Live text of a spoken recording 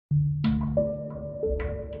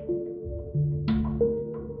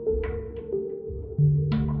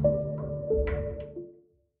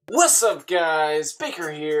What's up, guys?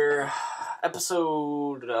 Baker here,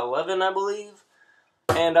 episode 11, I believe.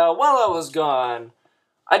 And while I was gone,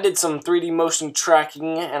 I did some 3D motion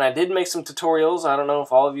tracking, and I did make some tutorials. I don't know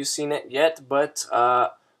if all of you've seen it yet, but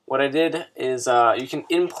what I did is you can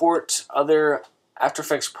import other After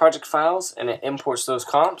Effects project files, and it imports those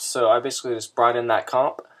comps. So I basically just brought in that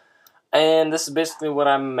comp, and this is basically what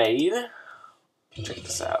I made. Check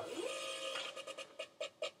this out.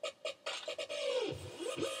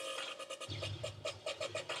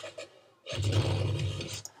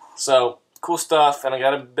 So, cool stuff, and I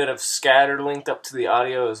got a bit of scatter linked up to the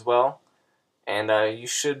audio as well, and you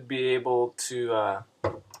should be able to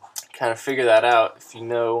kind of figure that out if you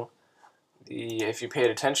know if you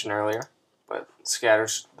paid attention earlier. But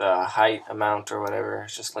scatter's the height amount or whatever,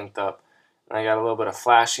 it's just linked up. And I got a little bit of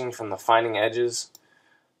flashing from the finding edges.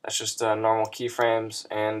 That's just normal keyframes,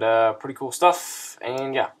 and pretty cool stuff.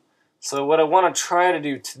 And yeah, so what I want to try to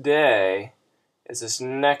do today is this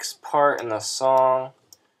next part in the song.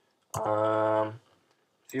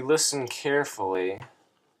 If you listen carefully,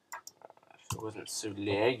 if it wasn't so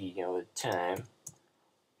laggy all the time.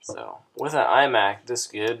 So, with an iMac this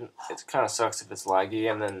good, it kind of sucks if it's laggy,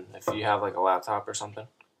 and then if you have like a laptop or something,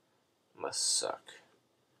 it must suck.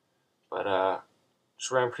 But,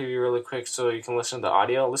 just run preview really quick so you can listen to the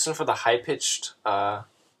audio. Listen for the high-pitched,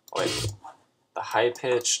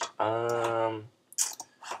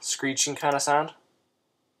 screeching kind of sound.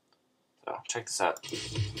 So, check this out.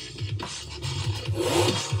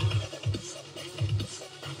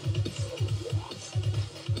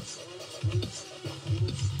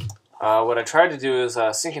 What I tried to do is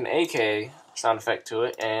sync an AK sound effect to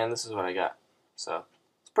it, and this is what I got. So,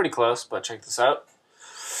 it's pretty close, but check this out.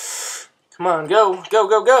 Come on, go, go,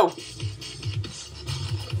 go, go!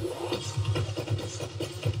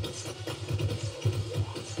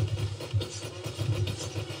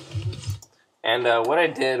 And what I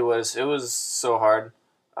did was, it was so hard.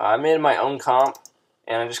 I made my own comp,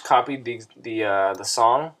 and I just copied the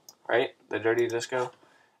song, right? The Dirty Disco.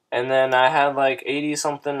 And then I had like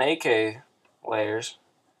 80-something AK layers,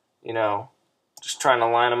 you know, just trying to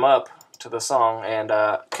line them up to the song, and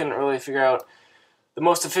couldn't really figure out the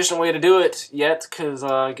most efficient way to do it yet, because,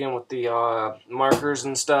 again, with the markers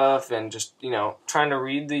and stuff, and just, you know, trying to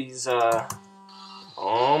read these, oh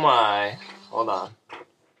my, hold on.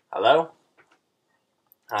 Hello?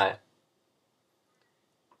 Hi.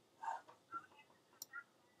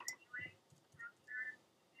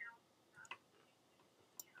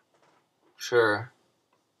 Sure.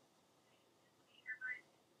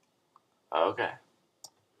 Okay.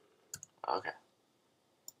 Okay.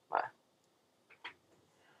 Bye.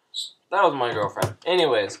 That was my girlfriend.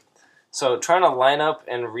 Anyways, so trying to line up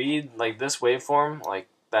and read like this waveform, like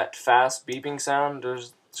that fast beeping sound,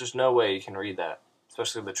 there's just no way you can read that,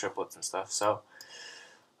 especially the triplets and stuff. So,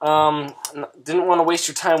 didn't want to waste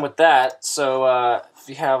your time with that. So, if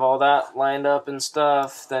you have all that lined up and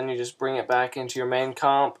stuff, then you just bring it back into your main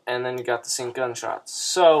comp, and then you got the sync gunshots.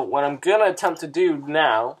 So, what I'm gonna attempt to do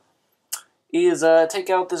now is take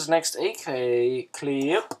out this next AK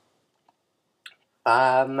clip.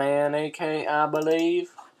 5-man AK, I believe.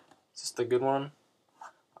 Is this the good one?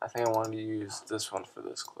 I think I wanted to use this one for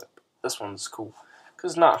this clip. This one's cool,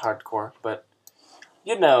 because it's not hardcore, but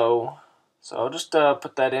you know. So I'll just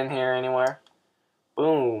put that in here anywhere.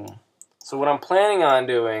 Boom. So what I'm planning on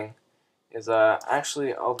doing is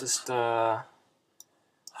actually I'll just I'll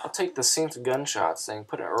take the synced gunshots thing,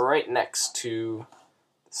 put it right next to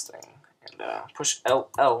this thing, and push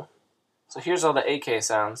LL. So here's all the AK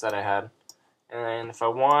sounds that I had, and if I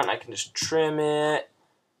want, I can just trim it.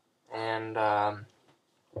 And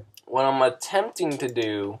what I'm attempting to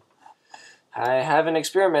do, I haven't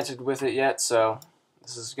experimented with it yet, so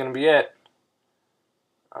this is gonna be it.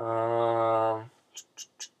 I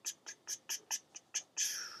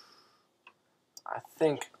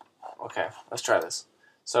think, okay, let's try this.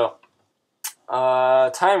 So,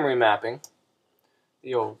 time remapping,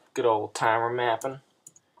 the good old time remapping,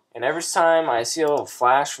 and every time I see a little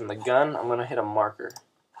flash from the gun, I'm gonna hit a marker,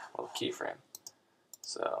 a little keyframe.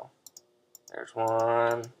 So, there's one,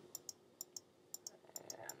 and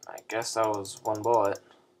I guess that was one bullet.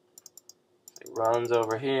 It runs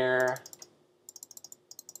over here.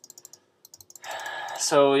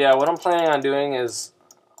 So yeah, what I'm planning on doing is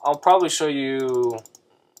I'll probably show you,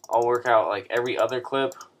 I'll work out like every other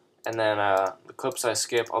clip, and then the clips I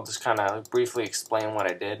skip, I'll just kind of briefly explain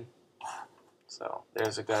what I did. So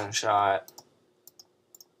there's a gunshot,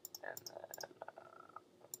 and then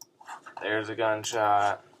there's a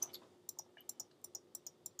gunshot,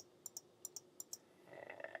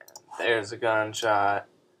 and there's a gunshot.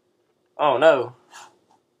 Oh no.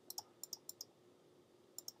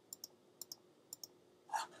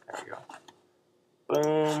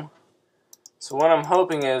 Boom. So what I'm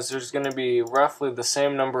hoping is there's going to be roughly the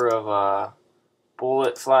same number of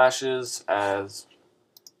bullet flashes as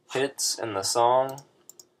hits in the song.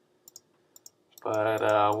 But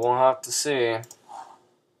we'll have to see.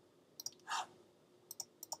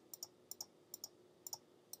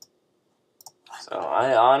 So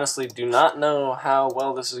I honestly do not know how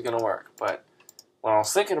well this is going to work. But when I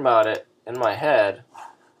was thinking about it in my head,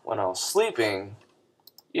 when I was sleeping,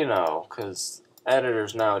 you know, because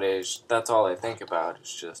editors nowadays, that's all they think about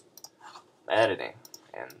is just editing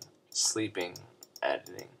and sleeping,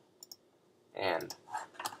 editing, and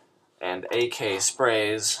AK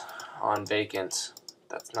sprays on vacant.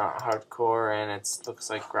 That's not hardcore, and it looks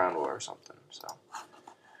like ground war or something. So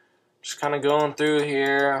just kind of going through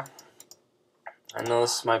here. I know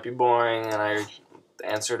this might be boring, and I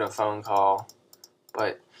answered a phone call,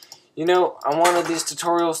 but you know, I wanted these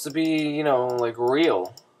tutorials to be, you know, like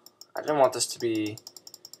real. I didn't want this to be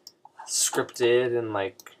scripted and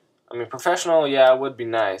like, I mean, professional, yeah, it would be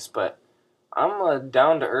nice, but I'm a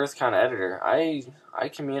down-to-earth kind of editor. I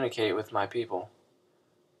communicate with my people.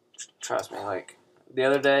 Trust me, like, the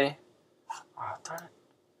other day, oh, darn it.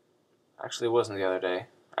 Actually, it wasn't the other day.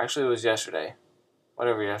 Actually, it was yesterday.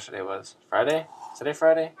 Whatever yesterday was. Friday? Is today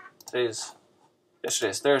Friday?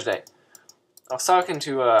 Yesterday's Thursday. I was talking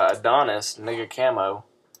to Adonis, nigga camo,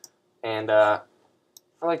 and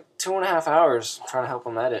for like 2.5 hours trying to help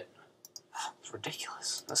him edit. It's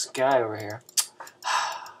ridiculous. This guy over here.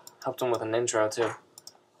 Helped him with an intro too,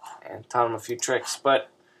 and taught him a few tricks.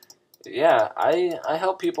 But yeah, I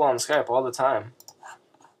help people on Skype all the time.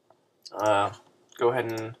 Go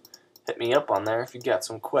ahead and hit me up on there if you got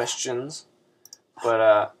some questions.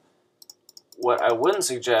 But what I wouldn't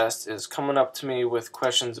suggest is coming up to me with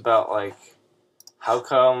questions about like, how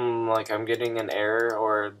come like I'm getting an error,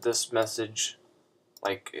 or this message,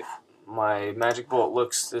 like my magic bullet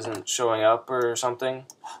looks isn't showing up or something.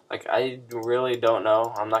 Like, I really don't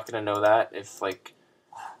know. I'm not gonna know that if like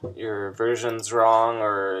your version's wrong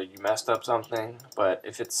or you messed up something. But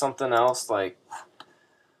if it's something else, like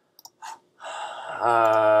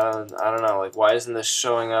I don't know, like why isn't this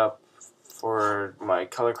showing up for my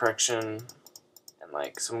color correction, and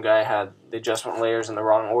like some guy had the adjustment layers in the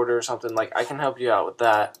wrong order or something, like I can help you out with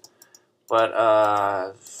that. But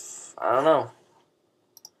I don't know.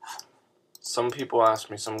 Some people ask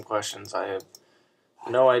me some questions I have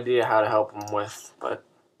no idea how to help them with, but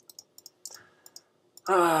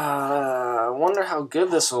I wonder how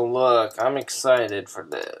good this will look. I'm excited for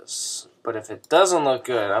this. But if it doesn't look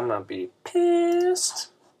good, I'm gonna be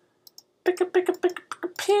pissed.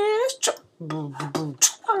 Pissed.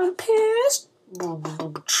 I'm pissed.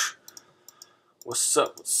 What's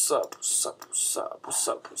up, what's up, what's up, what's up, what's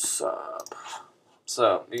up, what's up?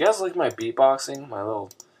 So, you guys like my beatboxing? My little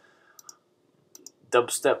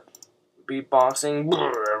dubstep beatboxing?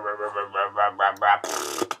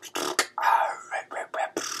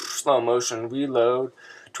 Slow motion reload.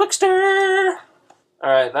 Twixter!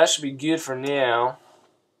 Alright, that should be good for now.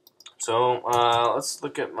 So, let's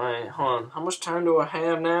look at my, hold on, how much time do I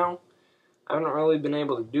have now? I haven't really been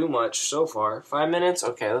able to do much so far. 5 minutes?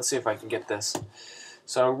 Okay, let's see if I can get this.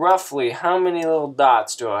 So, roughly, how many little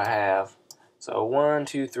dots do I have? So, 1,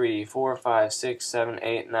 2, 3, 4, 5, 6, 7,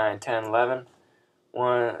 8, 9, 10, 11.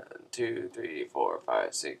 1, 2, 3, 4,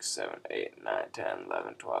 5, 6, 7, 8, 9, 10,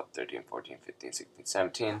 11, 12, 13, 14, 15, 16,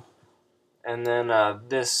 17. And then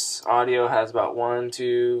this audio has about 1,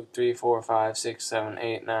 2, 3, 4, 5, 6, 7,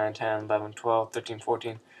 8, 9, 10, 11, 12, 13,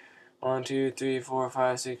 14. 1, 2, 3, 4,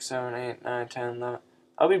 5, 6, 7, 8, 9, 10, 11.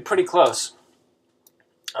 I'll be pretty close.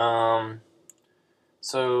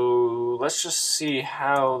 So let's just see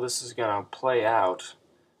how this is gonna play out.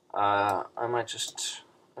 Let me just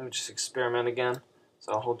experiment again.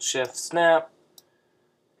 So I'll hold shift, snap,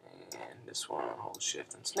 and this one hold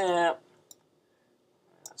shift and snap.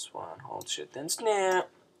 This one hold shift and snap.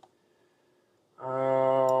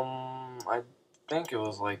 I think it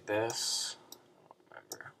was like this. I don't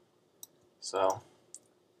remember. So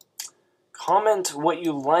comment what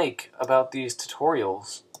you like about these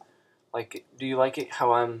tutorials. Like, do you like it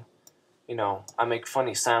how I'm, you know, I make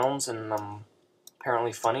funny sounds and I'm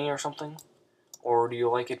apparently funny or something? Or do you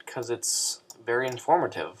like it because it's very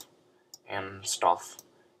informative and stuff?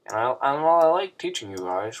 And I like teaching you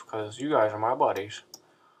guys because you guys are my buddies.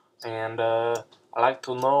 And I like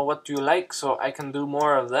to know what you like so I can do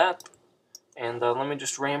more of that. And let me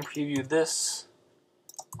just RAM preview this.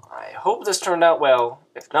 I hope this turned out well.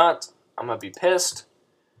 If not, I'm going to be pissed.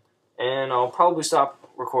 And I'll probably stop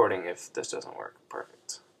recording if this doesn't work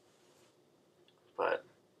perfect. But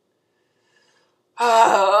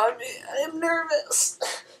I'm nervous.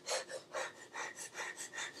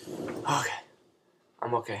 Okay.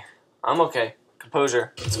 I'm okay. I'm okay.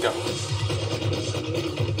 Composure. Let's go.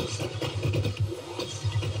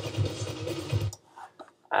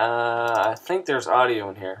 I think there's audio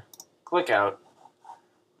in here. Click out.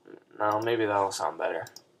 No, maybe that'll sound better.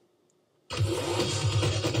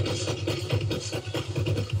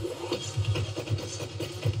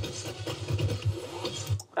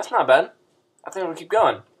 That's not bad. I think we'll keep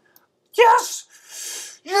going.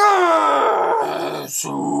 Yes! Yes!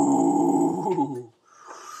 Ooh.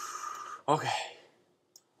 Okay.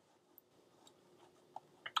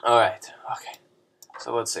 Alright. Okay.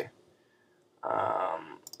 So let's see.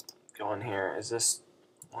 Go in here. Is this...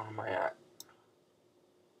 Where am I at?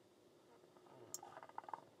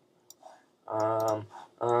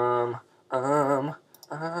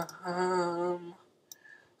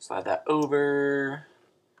 Slide that over.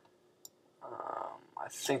 I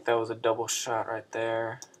think that was a double shot right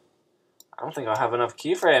there. I don't think I'll have enough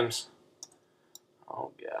keyframes.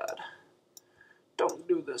 Oh God. Don't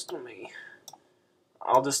do this to me.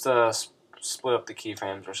 I'll just split up the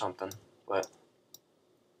keyframes or something. But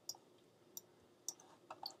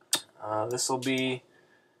this will be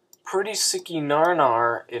pretty sicky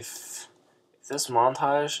nar if this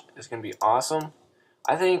montage is going to be awesome.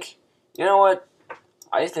 I think, you know what?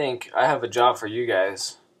 I think I have a job for you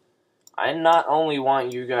guys. I not only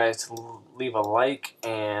want you guys to leave a like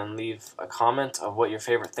and leave a comment of what your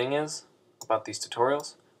favorite thing is about these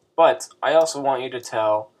tutorials, but I also want you to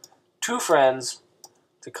tell 2 friends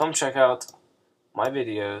to come check out my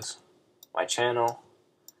videos, my channel,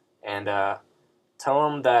 and tell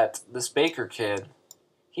them that this baker kid,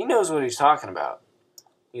 he knows what he's talking about.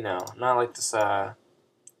 You know, not like this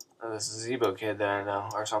this Zebo kid that I know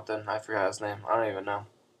or something. I forgot his name. I don't even know.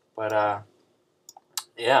 But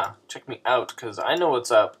yeah, check me out because I know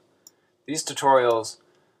what's up. These tutorials,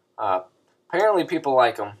 apparently people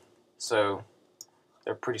like them, so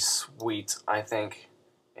they're pretty sweet, I think.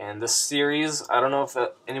 And this series, I don't know if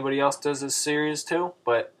anybody else does this series too,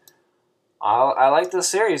 but I like this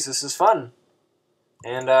series. This is fun.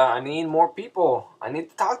 And I need more people. I need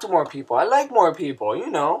to talk to more people. I like more people, you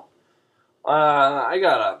know. I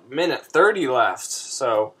got 1:30 left,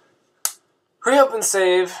 so hurry up and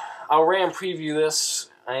save. I'll RAM preview this,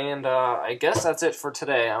 and I guess that's it for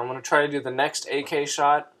today. I'm going to try to do the next AK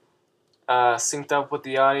shot synced up with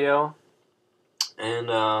the audio. And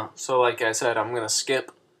so like I said, I'm going to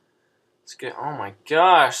skip. Oh my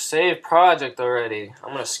gosh, save project already.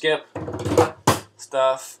 I'm going to skip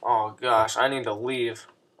stuff. Oh gosh, I need to leave.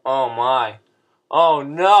 Oh my. Oh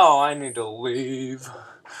no, I need to leave.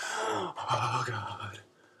 Oh God.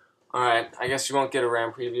 Alright, I guess you won't get a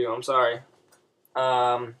RAM preview. I'm sorry.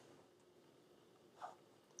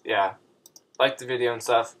 Yeah. Like the video and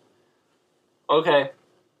stuff. Okay.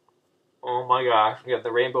 Oh my gosh, we got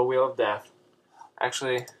the Rainbow Wheel of Death.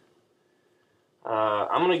 Actually,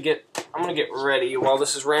 I'm gonna get ready while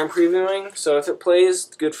this is RAM previewing. So if it plays,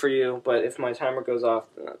 good for you. But if my timer goes off,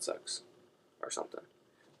 then that sucks, or something.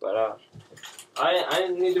 But I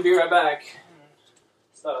need to be right back.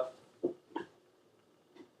 Stuff. I'm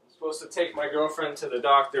supposed to take my girlfriend to the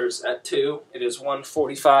doctor's at 2. It is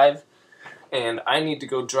 1:45, and I need to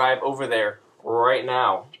go drive over there right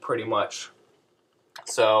now, pretty much.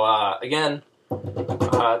 So again,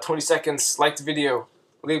 20 seconds. Like the video.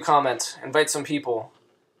 Leave a comment, invite some people,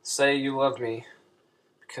 say you love me,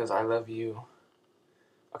 because I love you.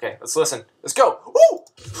 Okay, let's listen. Let's go! Woo!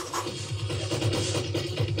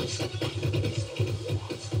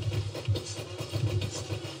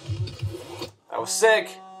 That was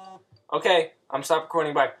sick. Okay, I'm stopped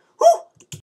recording, bye.